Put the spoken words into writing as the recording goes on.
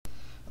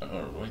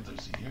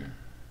see here.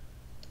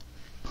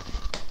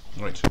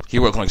 Right.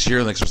 Hero Comics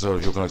here. Next episode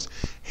of Hero Comics: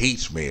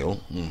 Hate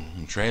Mail,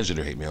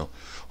 Transgender Hate Mail,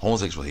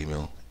 Homosexual Hate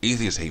Mail,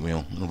 Atheist Hate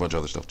Mail, and a bunch of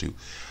other stuff too.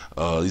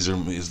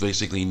 Is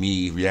basically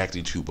me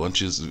reacting to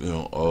bunches,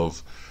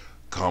 of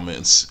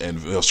comments and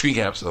screen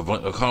caps of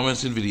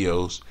comments and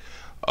videos,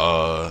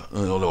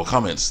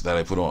 comments that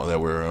I put on that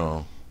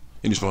were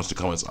in response to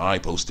comments I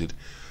posted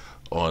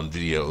on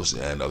videos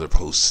and other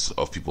posts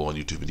of people on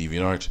YouTube and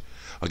DeviantArt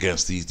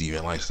against these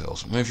deviant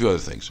lifestyles and a few other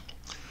things.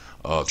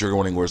 Trigger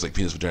warning: words like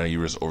penis, vagina,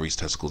 uterus, ovaries,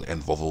 testicles,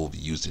 and vulva will be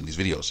used in these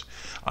videos.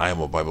 I am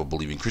a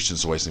Bible-believing Christian,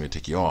 so I say may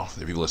take you off.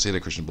 There are people that say they're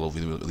Christian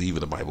believe in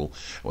the Bible,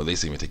 and what they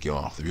say may take you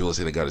off. There are people that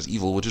say that God is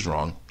evil, which is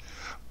wrong,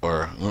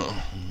 or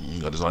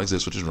God does not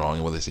exist, which is wrong,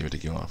 and what they say may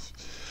take you off.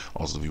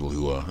 Also, the people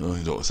who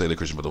don't say they're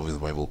Christian but don't believe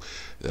in the Bible,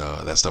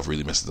 that stuff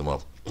really messes them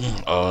up.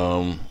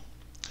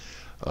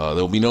 There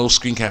will be no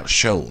screen cap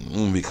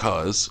shown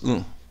because,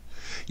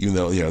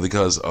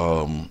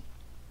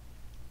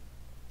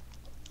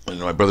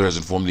 my brother has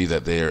informed me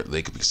that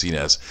they could be seen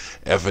as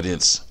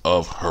evidence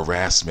of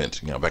harassment.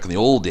 Back in the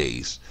old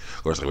days,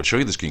 of course, I would show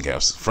you the screen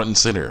caps front and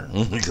center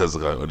because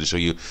I wanted to show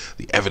you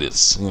the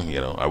evidence.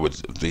 I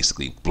would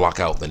basically block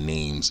out the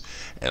names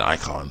and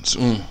icons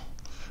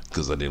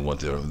because I didn't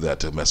want that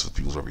to mess with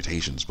people's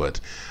reputations. But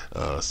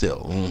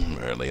still,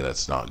 apparently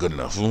that's not good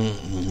enough.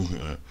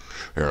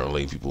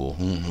 Apparently, people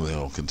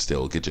can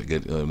still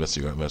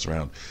mess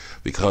around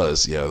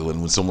because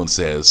when someone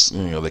says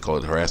they call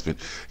it harassment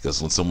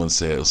because when someone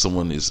says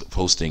someone is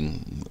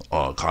posting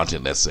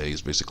content that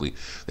says basically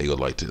they would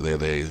like to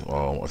they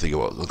think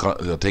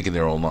about taking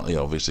their own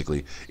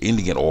basically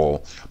ending it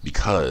all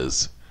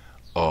because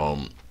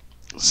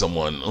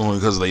someone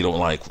because they don't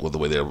like the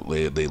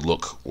way they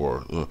look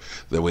or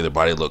the way their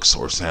body looks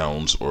or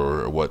sounds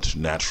or what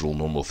natural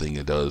normal thing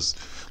it does,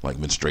 like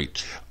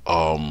menstruate.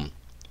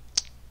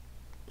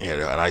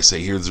 And I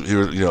say here,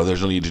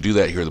 there's no need to do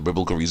that. Here are the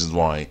biblical reasons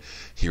why.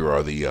 Here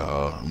are the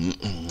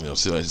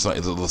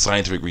the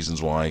scientific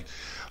reasons why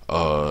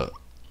I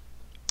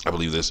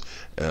believe this.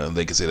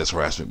 They can say that's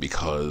harassment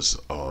because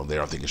they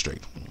aren't thinking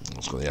straight.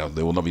 So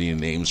there will not be any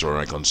names or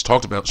icons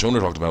shown or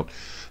talked about,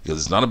 because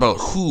it's not about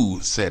who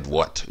said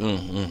what.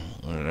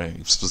 Right?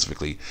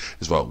 Specifically,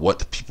 it's about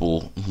what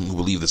people who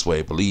believe this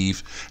way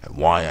believe and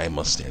why I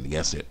must stand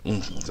against it.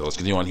 So let's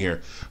continue on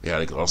here. Yeah,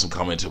 they could also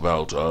comment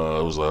about it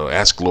was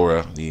Ask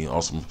Laura, the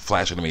awesome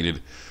Flash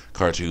animated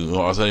cartoon,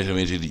 also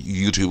animated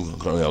YouTube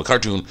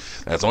cartoon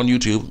that's on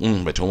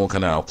YouTube by Tomo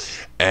Kanal,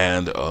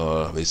 and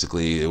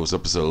basically it was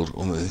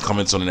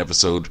comments on an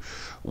episode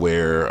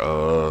where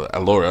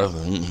Laura,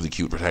 the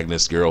cute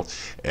protagonist girl,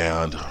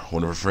 and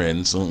one of her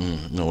friends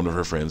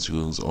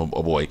who's a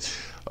boy,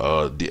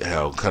 kind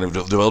of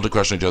developed a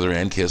crush on each other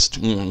and kissed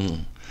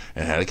and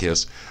had a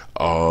kiss.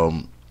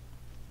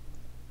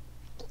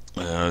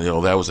 It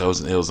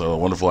was a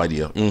wonderful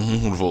idea,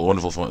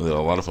 wonderful fun,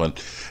 a lot of fun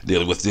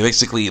dealing with.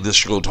 Basically, this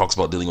show talks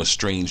about dealing with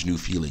strange new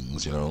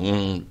feelings.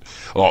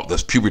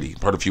 That's puberty.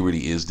 Part of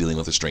puberty is dealing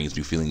with the strange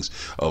new feelings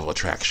of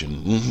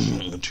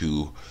attraction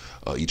to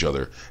each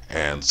other,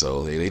 and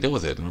so they deal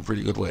with it in a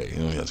pretty good way.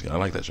 I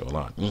like that show a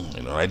lot.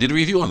 I did a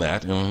review on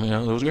that. It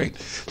was great.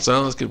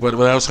 So let's get. But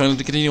I was trying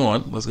to continue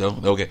on. Let's go.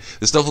 Okay,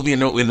 this stuff will be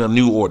in a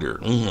new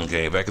order.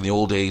 Okay, back in the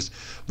old days,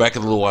 back a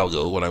little while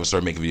ago when I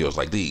started making videos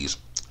like these.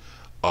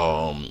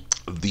 The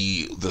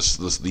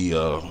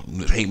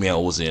hate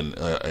mail was in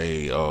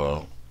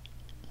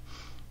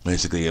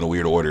basically in a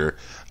weird order,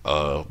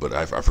 but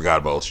I forgot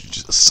about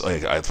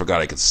I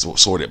forgot I could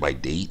sort it by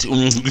date,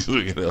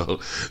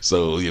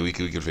 So we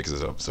can fix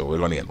this up. So we're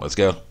going in. Let's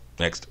go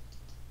next.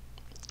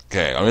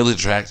 Okay, I'm really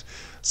tracked.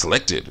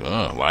 Selected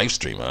live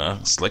stream.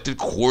 Selected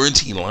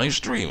quarantine live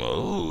stream.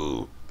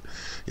 Oh,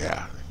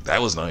 yeah,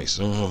 that was nice.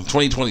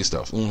 2020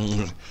 stuff.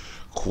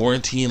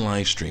 Quarantine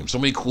live stream. So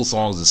many cool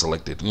songs in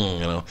Selected.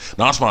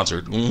 Not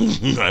sponsored.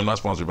 I'm not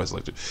sponsored by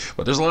Selected,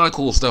 but there's a lot of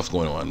cool stuff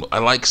going on. I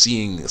like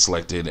seeing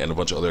Selected and a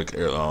bunch of other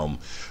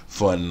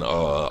fun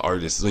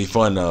artists,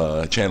 fun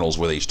channels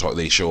where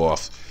they show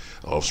off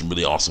some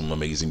really awesome,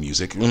 amazing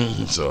music.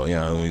 So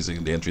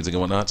music, dance music,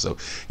 and whatnot. So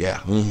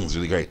it's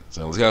really great.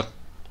 So let's go.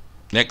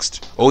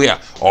 Next. Oh yeah.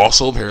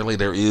 Also, apparently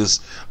there is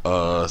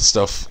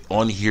stuff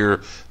on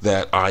here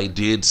that I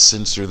did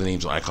censor the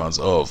names and icons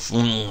of.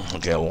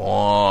 Okay, a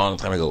long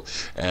time ago,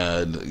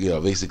 and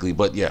basically,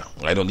 but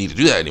I don't need to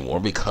do that anymore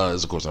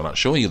because, of course, I'm not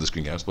showing you the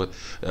screen caps, but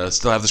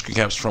still have the screen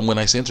caps from when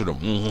I censored them.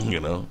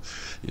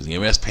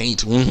 Using MS Paint,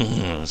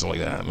 something like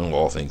that.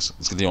 All things.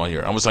 Let's continue on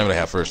here. How much time do I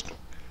have first?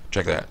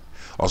 Check that.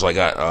 Also, I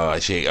got I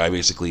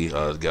basically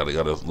got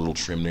a little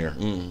trim there.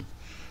 Little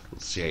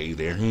shade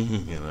there.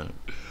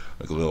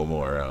 Like a little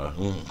more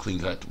clean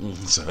cut.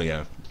 So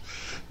you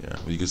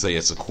can say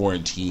it's a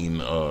quarantine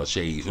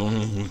shave.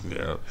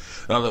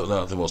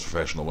 Not the most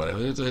professional, but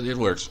it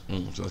works. So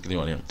let's continue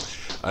on here.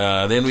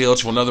 Then we go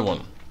to another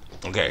one.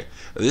 Okay,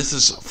 this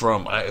is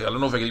from I don't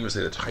know if I can even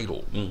say the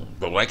title,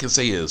 but what I can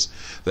say is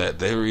that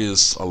there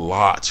is a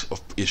lot of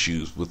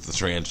issues with the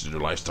transgender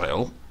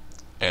lifestyle.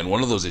 And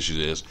one of those issues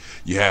is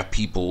you have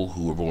people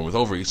who are born with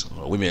ovaries,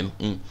 women,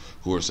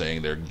 who are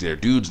saying they're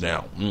dudes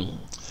now.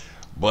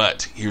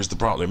 But here's the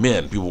problem: they're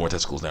men. People wear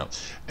testicles now,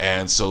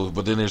 and so.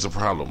 But then there's a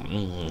problem,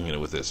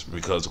 with this,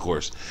 because of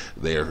course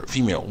they're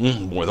female,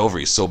 born with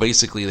ovaries. So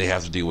basically, they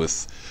have to deal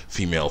with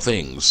female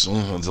things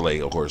until they,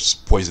 of course,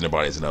 poison their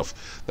bodies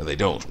enough that they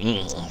don't.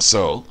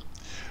 So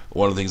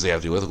one of the things they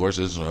have to deal with, of course,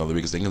 is the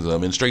biggest thing is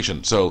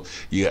menstruation. So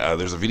yeah,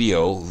 there was a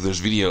video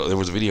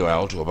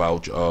out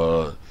about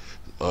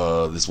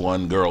this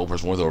one girl,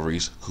 person with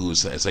ovaries,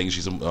 who's saying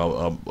she's a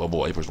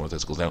boy, person with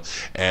testicles now,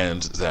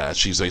 and that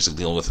she's basically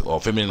dealing with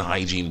feminine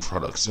hygiene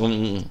products.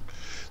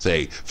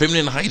 Say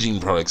feminine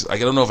hygiene products. I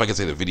don't know if I can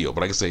say the video,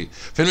 but I can say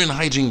feminine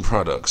hygiene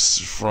products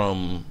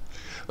from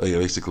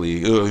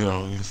basically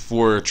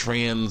for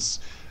trans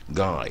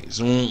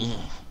guys,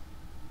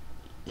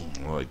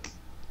 like.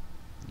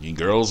 You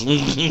girls? No.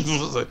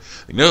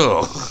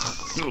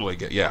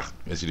 Yeah,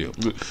 yes you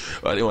do.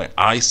 But anyway,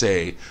 I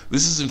say,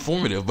 this is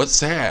informative but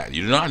sad.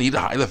 You do not need to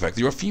hide the fact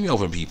that you're a female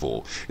from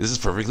people. This is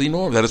perfectly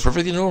normal. That is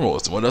perfectly normal.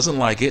 If someone doesn't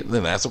like it,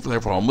 then that's their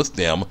problem with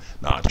them,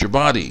 not your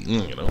body.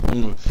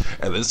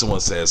 And then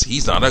someone says,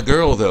 he's not a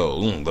girl,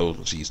 though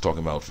she's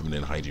talking about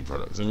feminine hygiene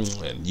products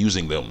and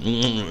using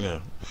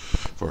them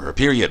for her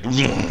period. And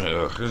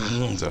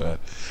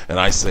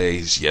I say,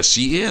 yes,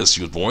 she is.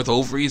 She was born with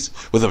ovaries,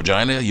 with a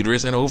vagina,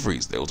 uterus, and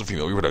ovaries. Those are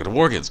female reproductive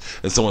organs.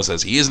 And someone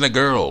says, he isn't a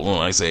girl.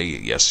 And I say,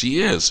 yes,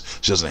 she is.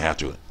 She doesn't have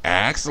to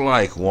act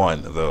like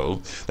one,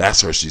 though.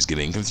 That's where she's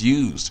getting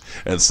confused.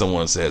 And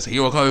someone says, he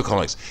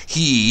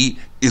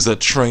is a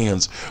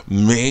trans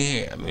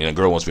man. A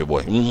girl wants to be a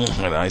boy.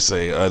 And I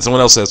say,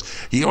 someone else says,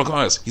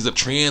 he's a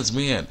trans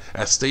man,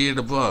 as stated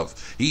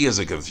above. He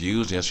isn't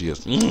confused. Yes, she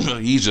is.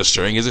 He's just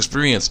sharing his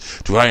experience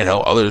to try and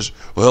help others,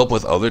 help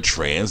with other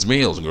trans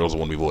males. And girls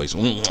want to be boys.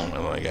 I'm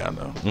like, yeah,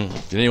 no.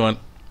 Anyone?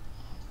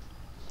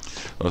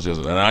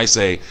 And I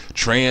say,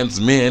 trans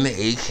men,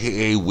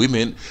 aka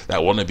women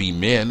that want to be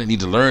men, need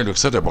to learn to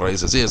accept their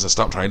bodies as is and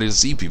stop trying to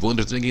deceive people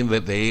into thinking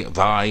that they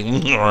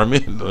are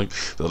men. They're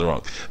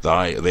wrong.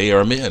 They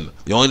are men.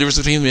 The only difference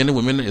between men and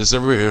women is their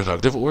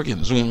reproductive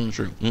organs.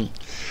 True.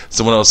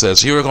 Someone else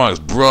says, here it comes,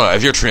 bruh,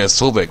 if you're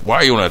transphobic, why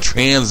are you on a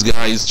trans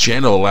guy's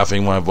channel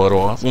laughing my butt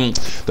off?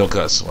 Don't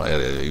cuss.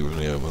 You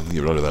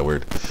don't know that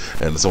word.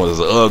 And someone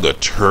says, ugh, a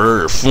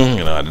turf. I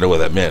didn't know what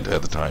that meant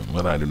at the time,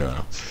 but I do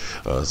now.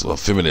 So a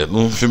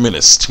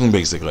feminist,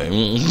 basically,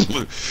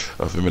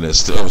 a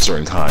feminist of a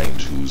certain kind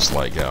who's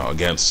like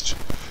against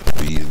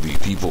the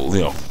people,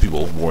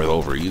 people born with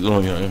ovaries,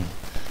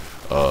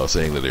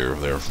 saying that they're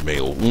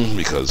male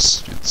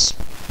because it's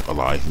a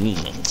lie.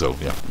 So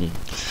yeah,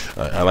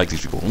 I like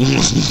these people.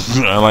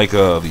 I like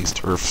these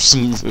TERFs.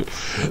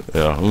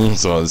 Yeah.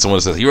 So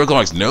someone says, "Hero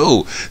comics,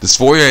 no,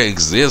 dysphoria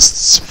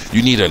exists.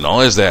 You need to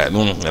acknowledge that."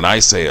 And I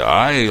say,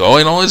 I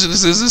acknowledge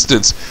its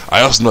existence.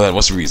 I also know that it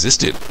must be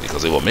resisted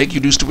because it will make you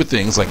do stupid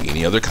things like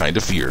any other kind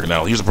of fear.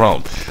 Now, here's the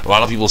problem: a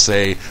lot of people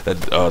say that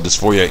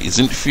dysphoria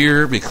isn't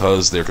fear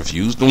because they're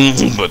confused,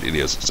 but it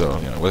is. So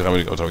yeah,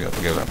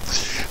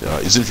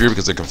 isn't fear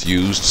because they're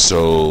confused.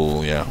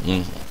 So yeah.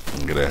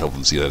 I'm gonna help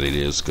them see that it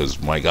is,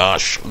 because my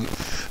gosh,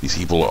 these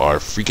people are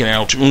freaking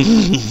out,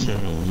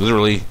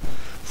 literally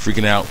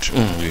freaking out,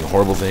 doing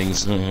horrible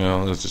things.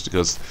 It's just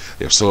because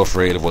they're so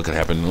afraid of what could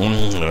happen.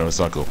 It's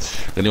not cool.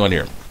 Anyone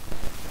here?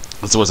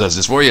 So it says,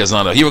 dysphoria is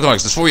not a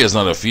dysphoria is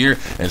not a fear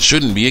and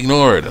shouldn't be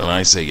ignored. And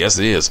I say, yes,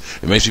 it is.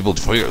 It makes people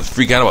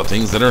freak out about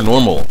things that are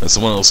normal. And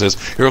someone else says,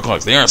 hero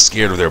comics, they aren't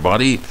scared of their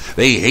body.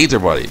 They hate their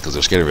body because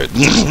they're scared of it.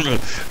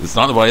 It's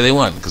not the body they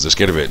want because they're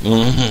scared of it.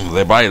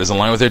 Their body doesn't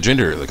align with their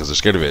gender because they're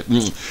scared of it.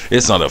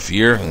 It's not a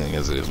fear.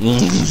 Yes, it is.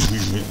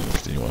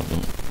 Continue on.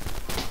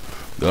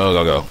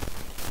 Go.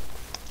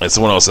 And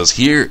someone else says,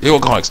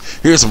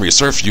 here's some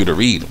research for you to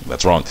read.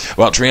 That's wrong.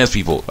 About trans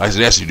people. I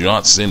suggest you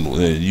not to send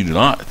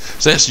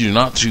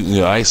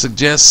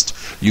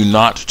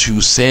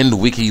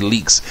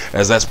WikiLeaks,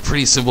 as that's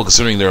pretty simple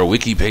considering there are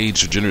wiki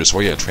page for gender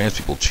dysphoria and trans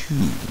people too.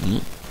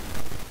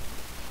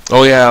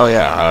 Oh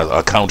yeah,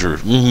 a counter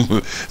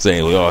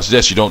saying, well, I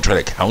suggest you don't try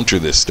to counter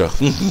this stuff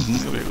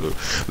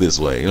this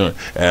way,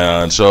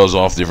 and shows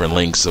off different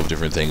links of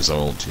different things. I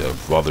won't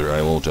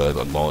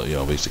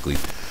basically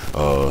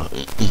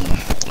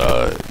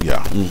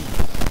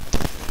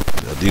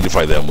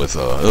identify them with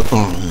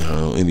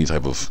any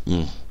type of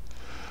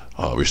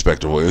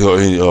respect or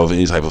of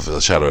any type of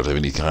shout out of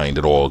any kind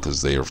at all,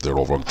 because they're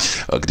all wrong.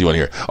 Continue on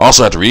here.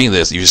 Also, after reading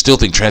this, if you still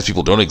think trans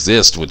people don't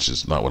exist, which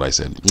is not what I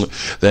said,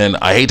 then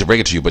I hate to break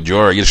it to you, but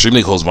you're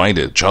extremely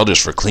closed-minded,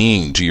 childish for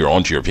clinging to your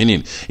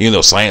opinion, even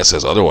though science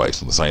says otherwise.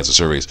 The science of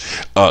surveys,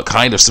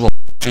 kind of similar.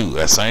 Too,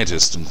 as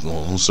scientists,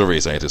 survey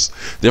scientists,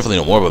 definitely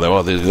know more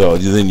about them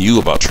than you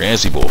about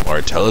trans people. Are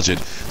intelligent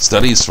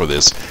studies for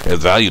this and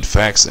valued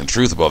facts and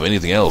truth above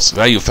anything else.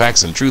 Oh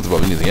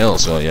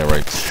yeah,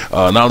 right.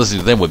 Not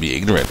listening to them would be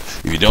ignorant.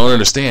 If you don't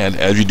understand,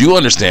 as you do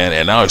understand,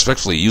 and now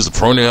especially use the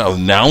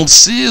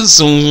pronounces,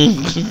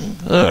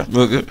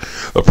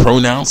 the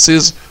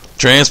pronounces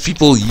trans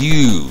people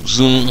use.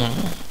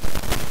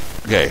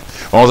 Okay,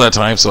 all that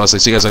time. So I say,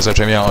 see you guys next time.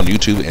 Check me out on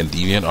YouTube and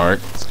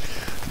DeviantArt.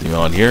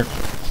 On here.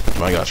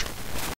 My gosh.